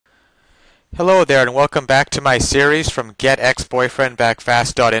Hello there and welcome back to my series from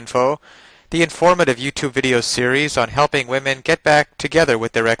GetExBoyfriendBackFast.info, the informative YouTube video series on helping women get back together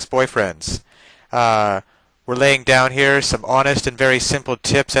with their ex-boyfriends. We're laying down here some honest and very simple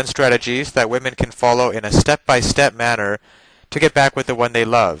tips and strategies that women can follow in a step-by-step manner to get back with the one they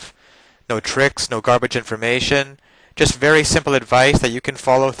love. No tricks, no garbage information, just very simple advice that you can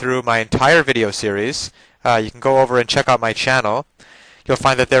follow through my entire video series. You can go over and check out my channel. You'll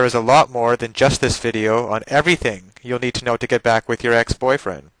find that there is a lot more than just this video on everything you'll need to know to get back with your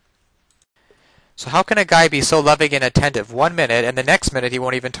ex-boyfriend. So how can a guy be so loving and attentive 1 minute and the next minute he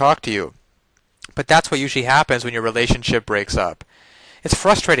won't even talk to you? But that's what usually happens when your relationship breaks up. It's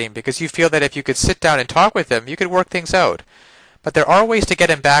frustrating because you feel that if you could sit down and talk with him, you could work things out. But there are ways to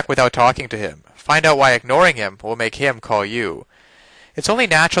get him back without talking to him. Find out why ignoring him will make him call you. It's only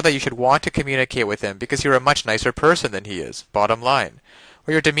natural that you should want to communicate with him because you're a much nicer person than he is, bottom line.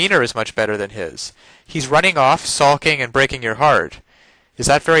 Or your demeanor is much better than his. He's running off, sulking, and breaking your heart. Is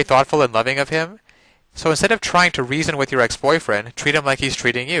that very thoughtful and loving of him? So instead of trying to reason with your ex-boyfriend, treat him like he's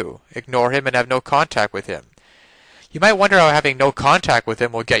treating you. Ignore him and have no contact with him. You might wonder how having no contact with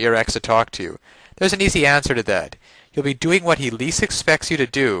him will get your ex to talk to you. There's an easy answer to that. You'll be doing what he least expects you to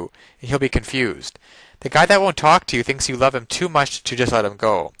do, and he'll be confused. The guy that won't talk to you thinks you love him too much to just let him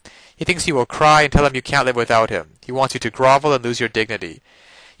go. He thinks you will cry and tell him you can't live without him. He wants you to grovel and lose your dignity.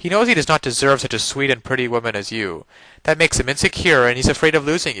 He knows he does not deserve such a sweet and pretty woman as you. That makes him insecure and he's afraid of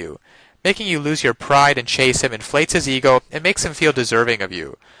losing you. Making you lose your pride and chase him inflates his ego and makes him feel deserving of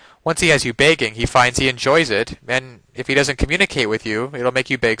you. Once he has you begging, he finds he enjoys it, and if he doesn't communicate with you, it'll make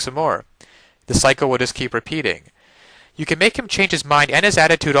you beg some more. The cycle will just keep repeating. You can make him change his mind and his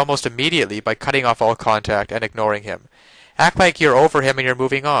attitude almost immediately by cutting off all contact and ignoring him. Act like you're over him and you're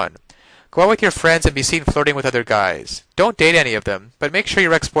moving on. Go out with your friends and be seen flirting with other guys. Don't date any of them, but make sure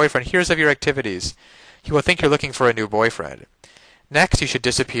your ex-boyfriend hears of your activities. He will think you're looking for a new boyfriend. Next, you should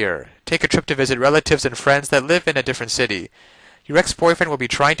disappear. Take a trip to visit relatives and friends that live in a different city. Your ex-boyfriend will be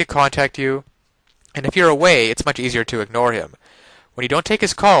trying to contact you, and if you're away, it's much easier to ignore him. When you don't take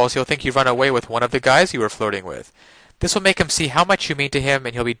his calls, he'll think you've run away with one of the guys you were flirting with. This will make him see how much you mean to him,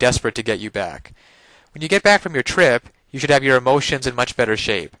 and he'll be desperate to get you back. When you get back from your trip, you should have your emotions in much better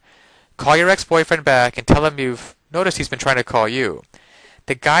shape. Call your ex-boyfriend back and tell him you've noticed he's been trying to call you.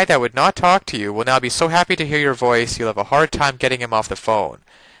 The guy that would not talk to you will now be so happy to hear your voice you'll have a hard time getting him off the phone.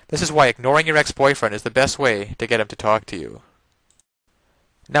 This is why ignoring your ex-boyfriend is the best way to get him to talk to you.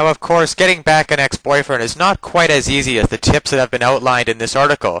 Now, of course, getting back an ex-boyfriend is not quite as easy as the tips that have been outlined in this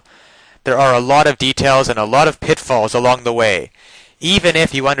article. There are a lot of details and a lot of pitfalls along the way, even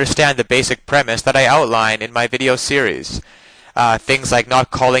if you understand the basic premise that I outline in my video series. Things like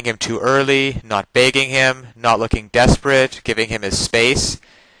not calling him too early, not begging him, not looking desperate, giving him his space.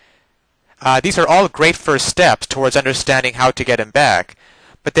 These are all great first steps towards understanding how to get him back,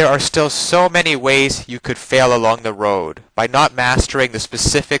 but there are still so many ways you could fail along the road by not mastering the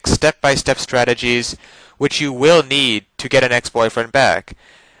specific step-by-step strategies which you will need to get an ex-boyfriend back.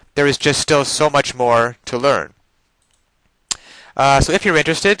 There is just still so much more to learn. So if you're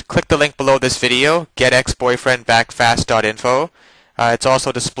interested, click the link below this video, getexboyfriendbackfast.info. It's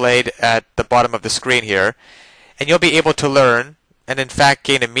also displayed at the bottom of the screen here. And you'll be able to learn, and in fact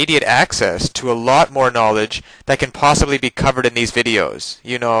gain immediate access to a lot more knowledge that can possibly be covered in these videos.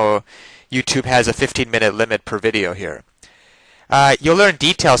 You know, YouTube has a 15-minute limit per video here. You'll learn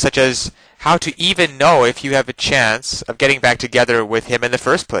details such as how to even know if you have a chance of getting back together with him in the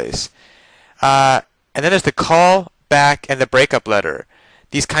first place. And then there's the call back and the breakup letter.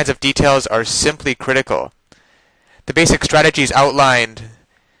 These kinds of details are simply critical. The basic strategies outlined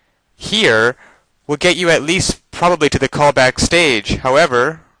here will get you at least probably to the callback stage.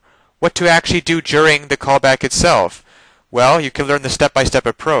 However, what to actually do during the callback itself? Well, you can learn the step-by-step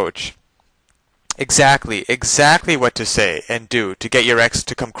approach. Exactly what to say and do to get your ex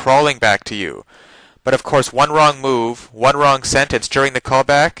to come crawling back to you. But of course, one wrong move, one wrong sentence during the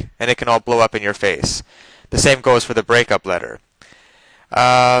callback, and it can all blow up in your face. The same goes for the breakup letter.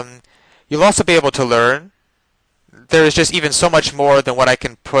 You'll also be able to learn. There is just even so much more than what I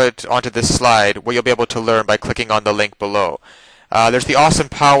can put onto this slide, what you'll be able to learn by clicking on the link below. There's the awesome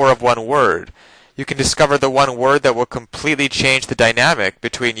power of one word. You can discover the one word that will completely change the dynamic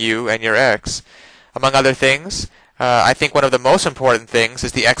between you and your ex. Among other things, I think one of the most important things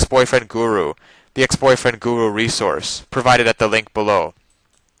is the ex-boyfriend guru, the ex-boyfriend guru resource, provided at the link below.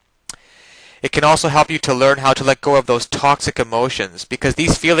 It can also help you to learn how to let go of those toxic emotions, because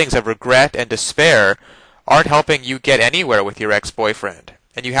these feelings of regret and despair aren't helping you get anywhere with your ex-boyfriend,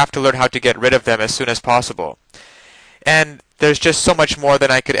 and you have to learn how to get rid of them as soon as possible. And there's just so much more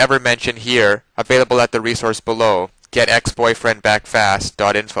than I could ever mention here, available at the resource below,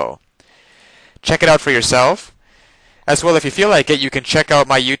 getexboyfriendbackfast.info. Check it out for yourself. As well, if you feel like it, you can check out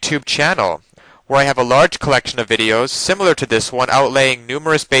my YouTube channel, where I have a large collection of videos similar to this one outlaying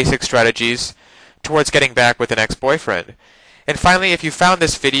numerous basic strategies towards getting back with an ex-boyfriend. And finally, if you found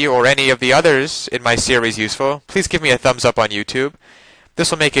this video or any of the others in my series useful, please give me a thumbs up on YouTube. This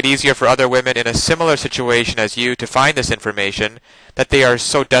will make it easier for other women in a similar situation as you to find this information that they are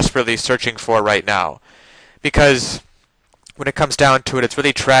so desperately searching for right now. Because when it comes down to it, it's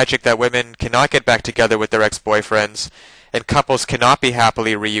really tragic that women cannot get back together with their ex-boyfriends and couples cannot be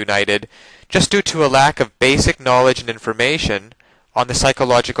happily reunited just due to a lack of basic knowledge and information on the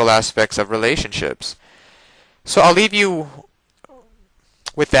psychological aspects of relationships. So I'll leave you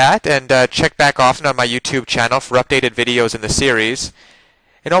with that, and check back often on my YouTube channel for updated videos in the series.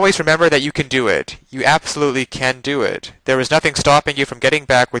 And always remember that you can do it. You absolutely can do it. There is nothing stopping you from getting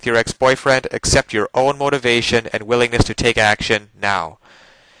back with your ex-boyfriend except your own motivation and willingness to take action now.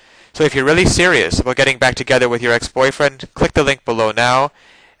 So if you're really serious about getting back together with your ex-boyfriend, click the link below now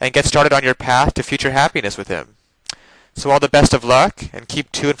and get started on your path to future happiness with him. So all the best of luck, and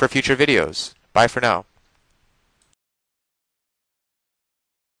keep tuned for future videos. Bye for now.